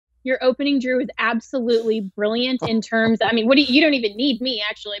Your opening, Drew, is absolutely brilliant in terms. I mean, you don't even need me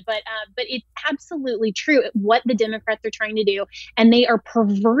actually, but it's absolutely true what the Democrats are trying to do, and they are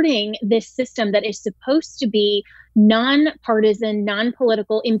perverting this system that is supposed to be nonpartisan,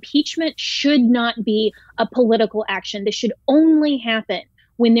 non-political. Impeachment should not be a political action. This should only happen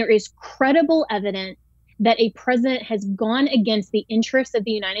when there is credible evidence that a president has gone against the interests of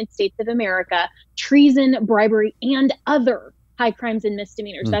the United States of America, treason, bribery, and other high crimes and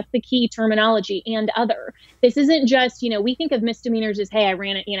misdemeanors. That's the key terminology, and other. This isn't just, we think of misdemeanors as, hey, I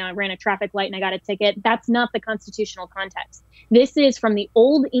ran a traffic light and I got a ticket. That's not the constitutional context. This is from the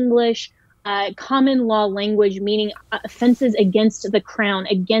Old English common law language, meaning offenses against the crown,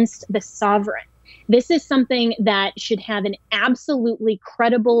 against the sovereign. This is something that should have an absolutely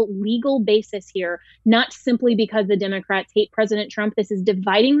credible legal basis here, not simply because the Democrats hate President Trump. This is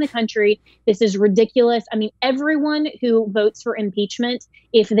dividing the country. This is ridiculous. I mean, everyone who votes for impeachment,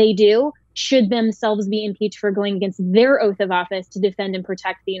 if they do, should themselves be impeached for going against their oath of office to defend and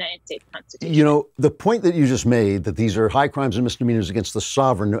protect the United States Constitution. The point that you just made, that these are high crimes and misdemeanors against the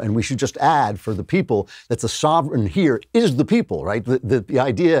sovereign, and we should just add for the people that the sovereign here is the people, right? The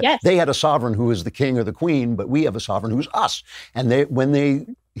idea, yes. They had a sovereign who is the king or the queen, but we have a sovereign who's us. And when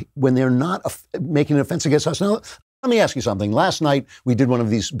they're not making an offense against us. Now, let me ask you something. Last night, we did one of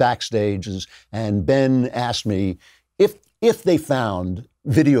these backstages, and Ben asked me if they found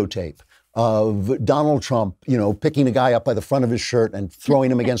videotape of Donald Trump, picking a guy up by the front of his shirt and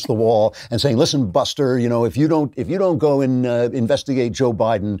throwing him against the wall and saying, "Listen, Buster, if you don't go and investigate Joe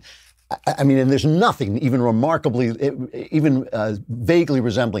Biden." I mean, and there's nothing even remarkably, even vaguely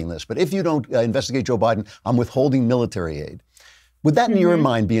resembling this. But if you don't investigate Joe Biden, I'm withholding military aid. Would that, in your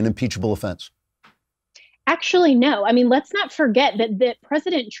mind, be an impeachable offense? Actually, no. I mean, let's not forget that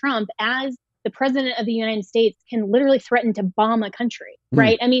President Trump, as the president of the United States, can literally threaten to bomb a country,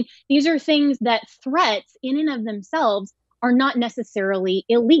 right? I mean, these are things that threats in and of themselves are not necessarily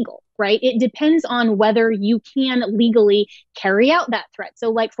illegal, right? It depends on whether you can legally carry out that threat. So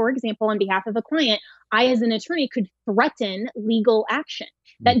like, for example, on behalf of a client, I, as an attorney, could threaten legal action.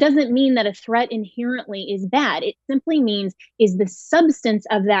 That doesn't mean that a threat inherently is bad. It simply means, is the substance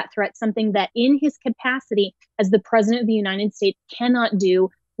of that threat something that in his capacity as the president of the United States cannot do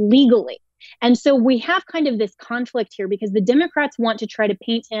legally? And so we have kind of this conflict here because the Democrats want to try to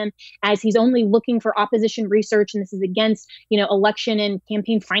paint him as he's only looking for opposition research, and this is against, election and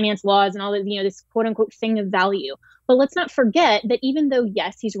campaign finance laws and all that, this quote unquote thing of value. But let's not forget that even though,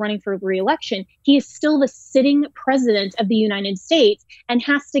 yes, he's running for re-election, he is still the sitting president of the United States and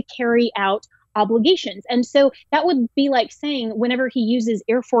has to carry out obligations. And so that would be like saying whenever he uses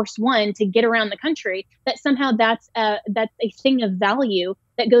Air Force One to get around the country, that somehow that's a thing of value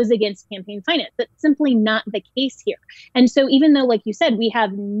that goes against campaign finance. That's simply not the case here. And so even though, like you said, we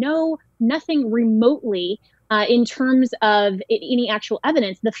have nothing remotely in terms of any actual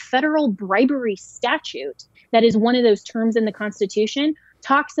evidence, the federal bribery statute, that is one of those terms in the Constitution,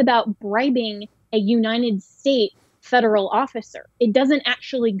 talks about bribing a United States federal officer. It doesn't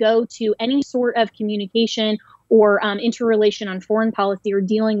actually go to any sort of communication or interrelation on foreign policy or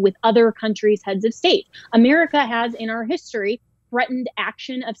dealing with other countries' heads of state. America has, in our history, threatened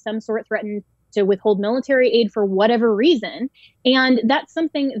action of some sort, threatened to withhold military aid for whatever reason. And that's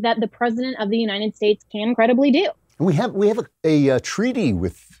something that the president of the United States can credibly do. And we have a treaty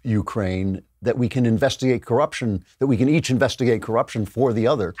with Ukraine that we can investigate corruption, that we can each investigate corruption for the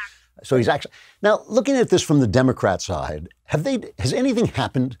other. So he's actually now looking at this from the Democrat side. Has anything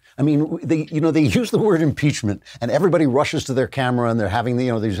happened? I mean, they use the word impeachment, and everybody rushes to their camera, and they're having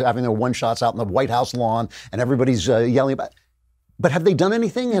their one shots out on the White House lawn, and everybody's yelling about. But have they done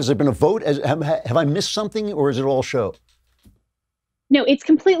anything? Has there been a vote? Have I missed something, or is it all show? No, it's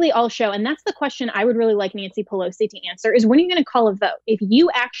completely all show. And that's the question I would really like Nancy Pelosi to answer, is when are you going to call a vote? If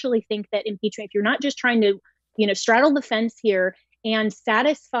you actually think that impeachment, if you're not just trying to, straddle the fence here and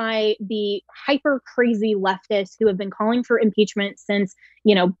satisfy the hyper crazy leftists who have been calling for impeachment since,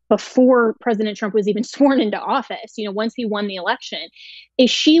 before President Trump was even sworn into office, once he won the election, is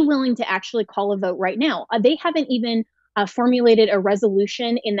she willing to actually call a vote right now? They haven't even formulated a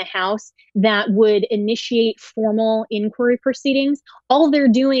resolution in the House that would initiate formal inquiry proceedings. All they're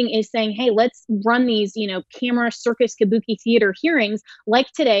doing is saying, hey, let's run these, camera circus kabuki theater hearings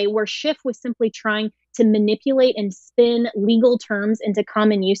like today, where Schiff was simply trying to manipulate and spin legal terms into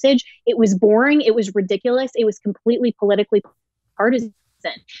common usage. It was boring. It was ridiculous. It was completely politically partisan.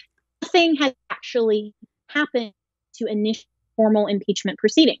 Nothing has actually happened to initiate formal impeachment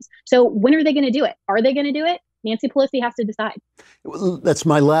proceedings. So when are they going to do it? Are they going to do it? Nancy Pelosi has to decide. That's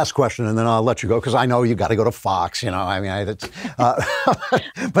my last question, and then I'll let you go because I know you got to go to Fox. I mean,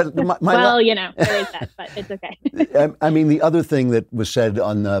 but well, there is that, but it's okay. I mean, the other thing that was said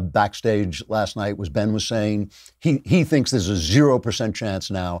on the backstage last night was Ben was saying he thinks there's a 0% chance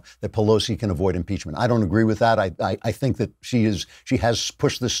now that Pelosi can avoid impeachment. I don't agree with that. I think that she has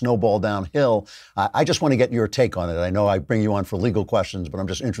pushed the snowball downhill. I just want to get your take on it. I know I bring you on for legal questions, but I'm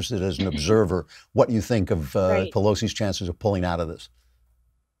just interested as an observer what you think of Pelosi's chances of pulling out of this.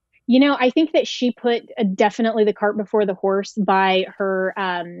 I think that she put definitely the cart before the horse by her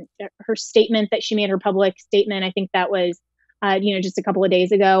statement that she made, her public statement. I think that was, just a couple of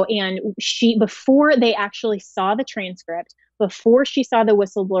days ago. And before they actually saw the transcript, before she saw the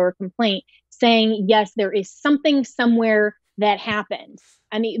whistleblower complaint, saying, yes, there is something somewhere that happened.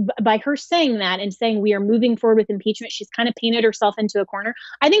 I mean, by her saying that and saying we are moving forward with impeachment, she's kind of painted herself into a corner.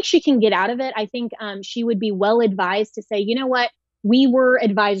 I think she can get out of it. I think she would be well advised to say, you know what? We were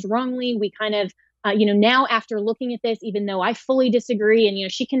advised wrongly. We kind of, now after looking at this, even though I fully disagree,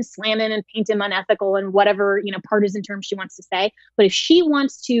 and, she can slam him and paint him unethical and whatever, partisan terms she wants to say. But if she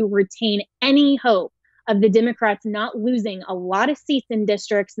wants to retain any hope of the Democrats not losing a lot of seats in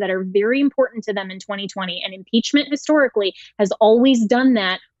districts that are very important to them in 2020, and impeachment historically has always done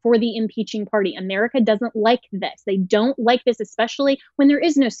that for the impeaching party. America doesn't like this. They don't like this, especially when there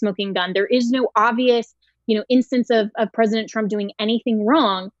is no smoking gun. There is no obvious instance of President Trump doing anything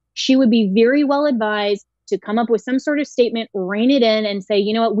wrong. She would be very well advised to come up with some sort of statement, rein it in, and say,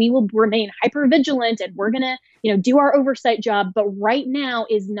 you know what, we will remain hyper vigilant and we're going to, do our oversight job. But right now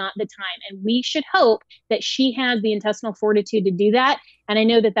is not the time. And we should hope that she has the intestinal fortitude to do that. And I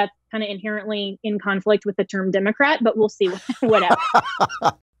know that that's kind of inherently in conflict with the term Democrat, but we'll see what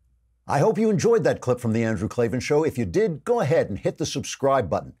happens. I hope you enjoyed that clip from The Andrew Klavan Show. If you did, go ahead and hit the subscribe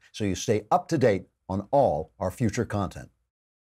button so you stay up to date on all our future content.